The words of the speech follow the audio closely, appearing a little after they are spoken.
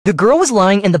The girl was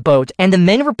lying in the boat and the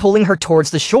men were pulling her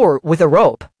towards the shore with a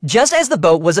rope. Just as the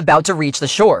boat was about to reach the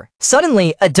shore,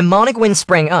 suddenly a demonic wind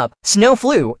sprang up, snow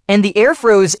flew, and the air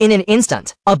froze in an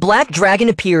instant. A black dragon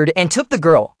appeared and took the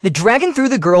girl. The dragon threw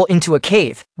the girl into a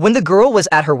cave. When the girl was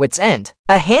at her wit's end,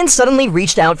 a hand suddenly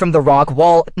reached out from the rock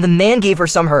wall and the man gave her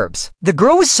some herbs. The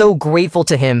girl was so grateful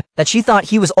to him that she thought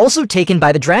he was also taken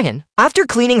by the dragon. After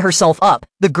cleaning herself up,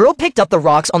 the girl picked up the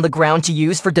rocks on the ground to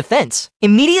use for defense.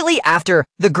 Immediately after,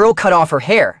 the girl cut off her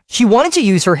hair. She wanted to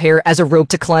use her hair as a rope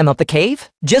to climb up the cave.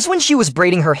 Just when she was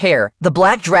braiding her hair, the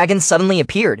black dragon suddenly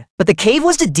appeared. But the cave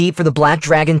was too deep for the black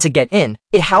dragon to get in.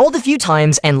 It howled a few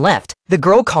times and left. The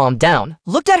girl calmed down,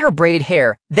 looked at her braided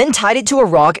hair, then tied it to a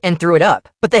rock and threw it up.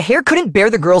 But the hair couldn't bear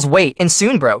the girl's weight and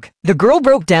soon broke. The girl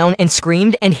broke down and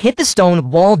screamed and hit the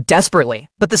stone wall desperately.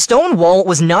 But the stone wall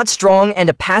was not strong and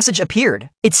a passage appeared.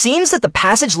 It seems that the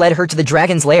passage led her to the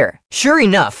dragon's lair. Sure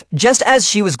enough, just as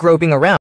she was groping around,